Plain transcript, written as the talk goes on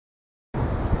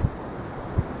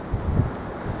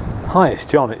Hi, it's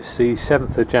John. It's the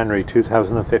 7th of January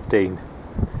 2015,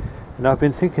 and I've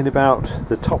been thinking about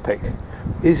the topic,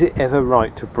 is it ever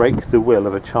right to break the will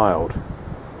of a child?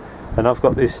 And I've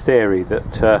got this theory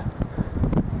that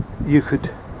you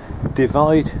could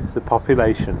divide the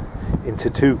population into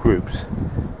two groups: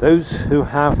 those who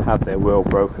have had their will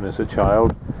broken as a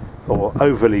child, or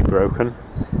overly broken,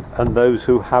 and those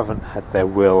who haven't had their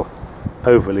will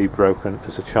overly broken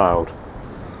as a child.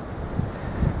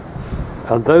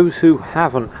 And those who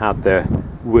haven't had their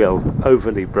will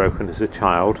overly broken as a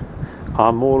child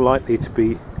are more likely to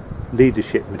be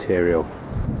leadership material,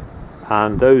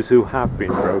 and those who have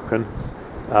been broken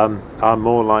are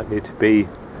more likely to be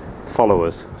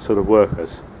followers, sort of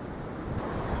workers.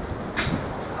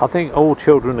 I think all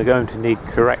children are going to need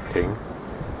correcting,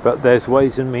 but there's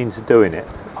ways and means of doing it.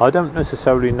 I don't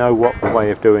necessarily know what the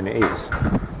way of doing it is.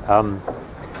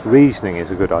 Reasoning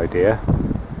is a good idea,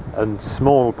 and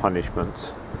small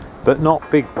punishments, but not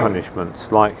big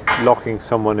punishments like locking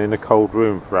someone in a cold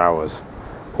room for hours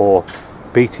or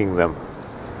beating them.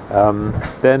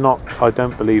 They're not, I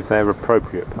don't believe they're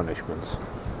appropriate punishments.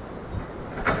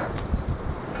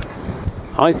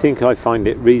 I think I find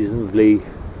it reasonably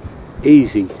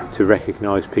easy to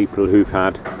recognise people who've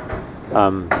had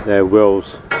their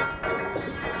wills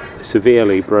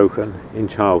severely broken in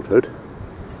childhood.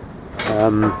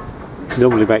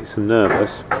 Normally makes them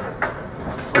nervous,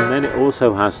 and then it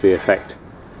also has the effect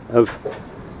of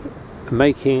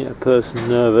making a person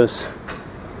nervous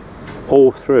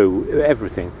all through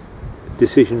everything,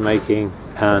 decision making,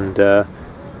 and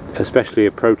especially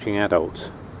approaching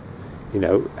adults,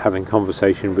 having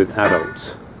conversation with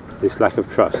adults, this lack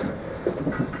of trust.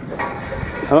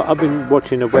 I've been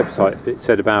watching a website that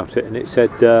said about it, and it said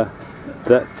that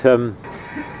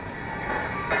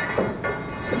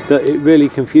it really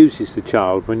confuses the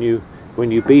child when you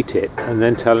beat it and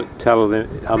then tell them,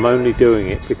 I'm only doing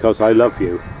it because I love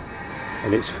you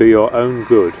and it's for your own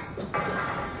good.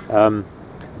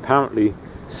 Apparently,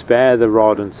 spare the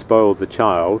rod and spoil the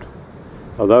child,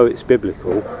 although it's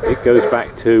biblical, it goes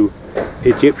back to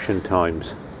Egyptian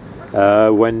times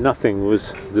when nothing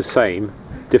was the same,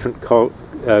 different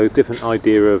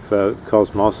idea of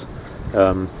cosmos,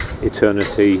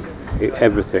 eternity.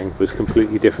 Everything was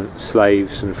completely different,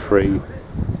 slaves and free.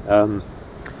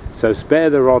 So spare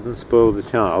the rod and spoil the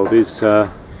child is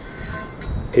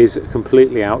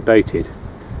completely outdated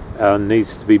and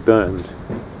needs to be burned.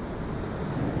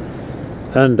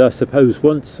 And I suppose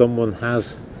once someone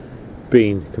has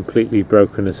been completely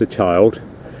broken as a child,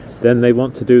 then they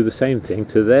want to do the same thing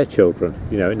to their children.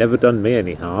 It never done me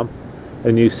any harm.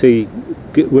 And you see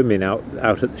women out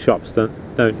at the shops,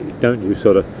 don't you,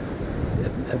 sort of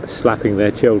slapping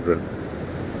their children.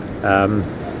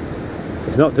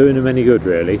 It's not doing them any good,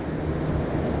 really.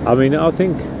 I mean, I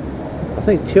think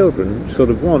children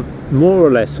sort of want more or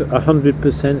less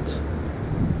 100%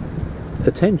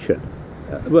 attention.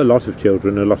 Well, a lot of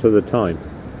children, a lot of the time.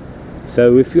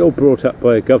 So if you're brought up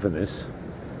by a governess,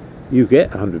 you get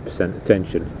 100%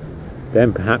 attention.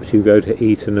 Then perhaps you go to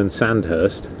Eton and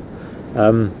Sandhurst.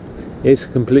 It's a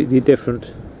completely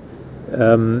different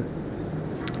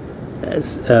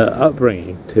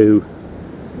upbringing to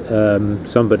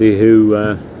somebody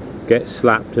who gets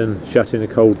slapped and shut in a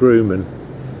cold room and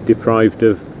deprived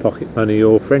of pocket money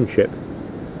or friendship.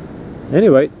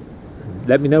 Anyway,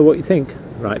 let me know what you think.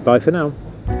 Right, bye for now.